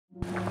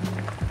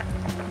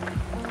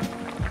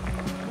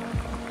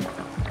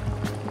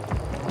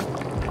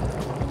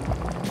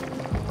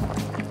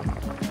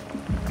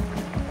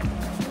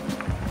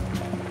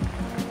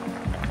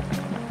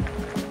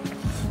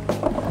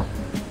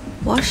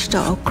Wash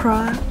the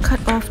okra, cut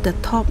off the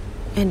top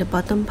and the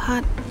bottom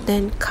part,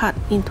 then cut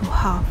into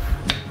half.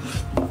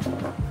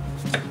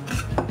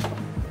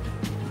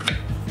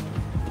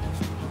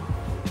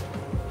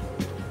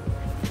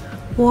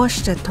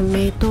 Wash the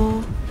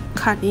tomato,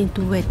 cut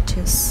into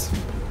wedges.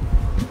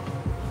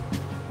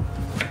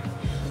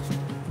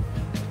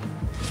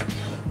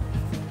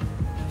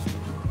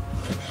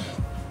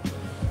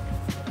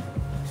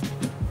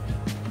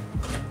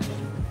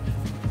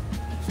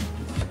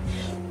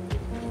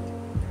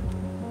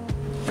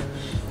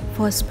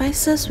 For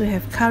spices, we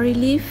have curry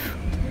leaf,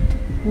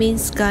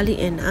 minced garlic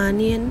and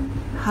onion,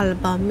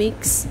 halba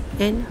mix,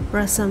 and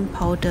rasam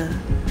powder.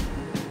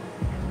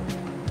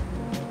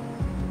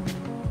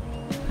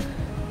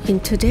 In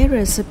today's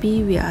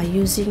recipe, we are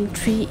using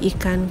 3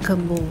 ikan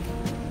kembung.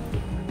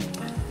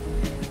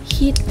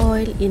 Heat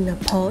oil in a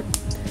pot,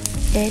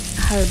 add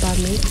halba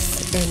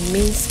mix and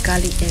minced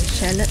garlic and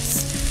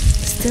shallots.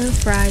 Stir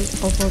fry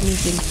over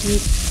medium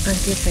heat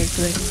until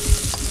fragrant.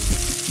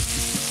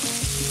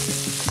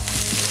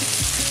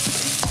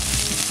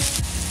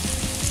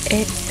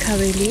 Add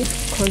curry leaf,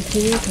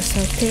 continue to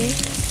saute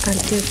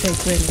until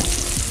fragrant.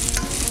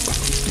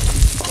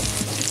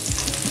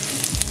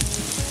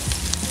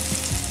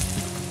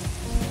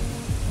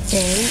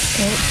 Then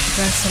add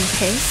rasam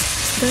paste,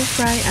 stir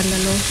fry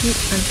under low heat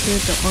until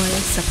the oil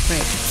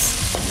separates.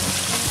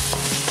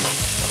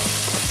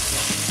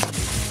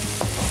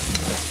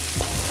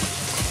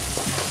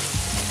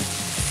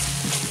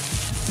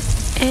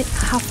 Add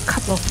half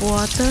cup of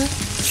water,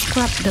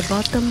 scrub the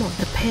bottom of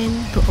the pan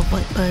to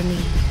avoid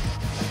burning.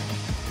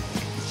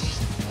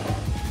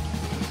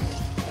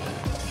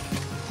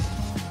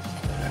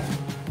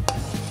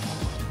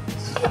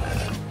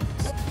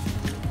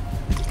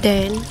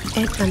 Then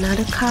add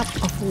another cup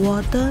of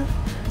water,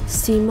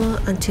 simmer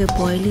until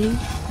boiling.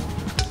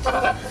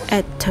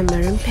 Add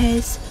tamarin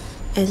paste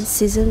and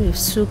season with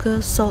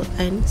sugar, salt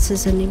and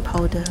seasoning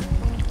powder.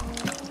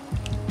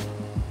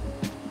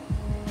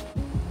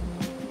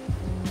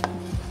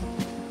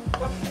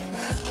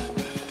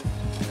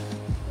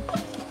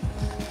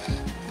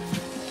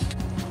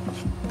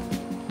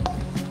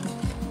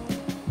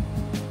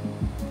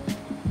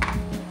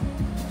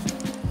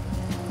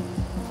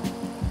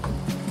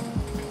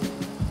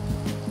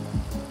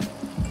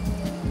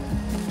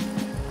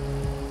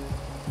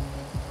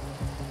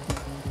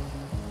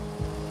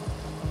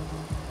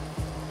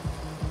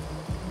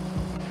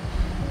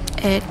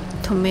 Add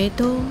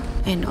tomato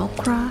and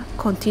okra,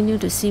 continue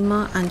to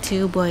simmer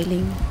until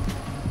boiling.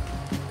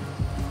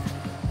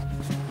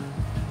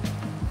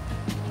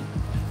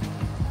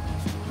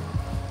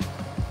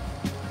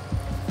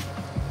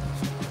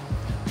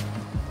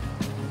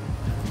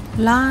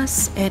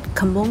 Last, add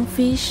kembong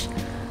fish,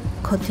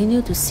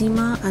 continue to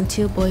simmer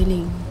until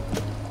boiling.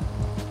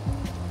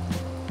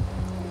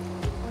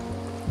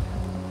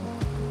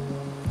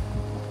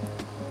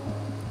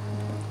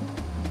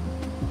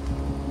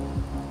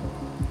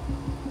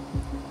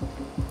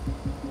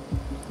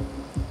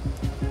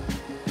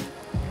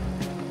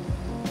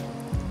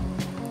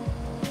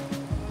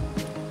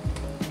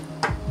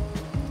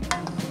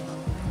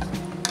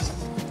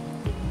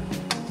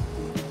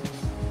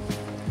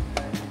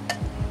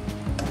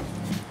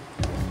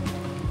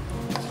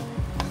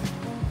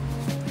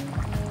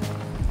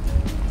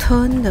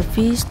 Turn the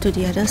fish to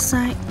the other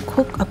side,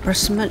 cook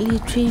approximately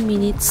 3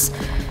 minutes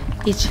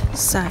each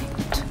side.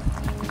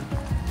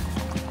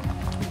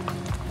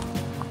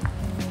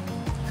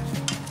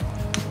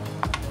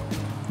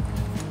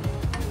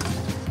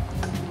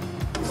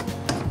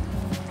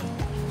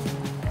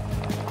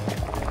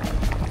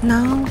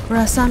 Now,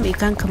 rasam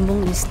ikan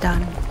kembung is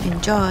done.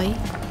 Enjoy!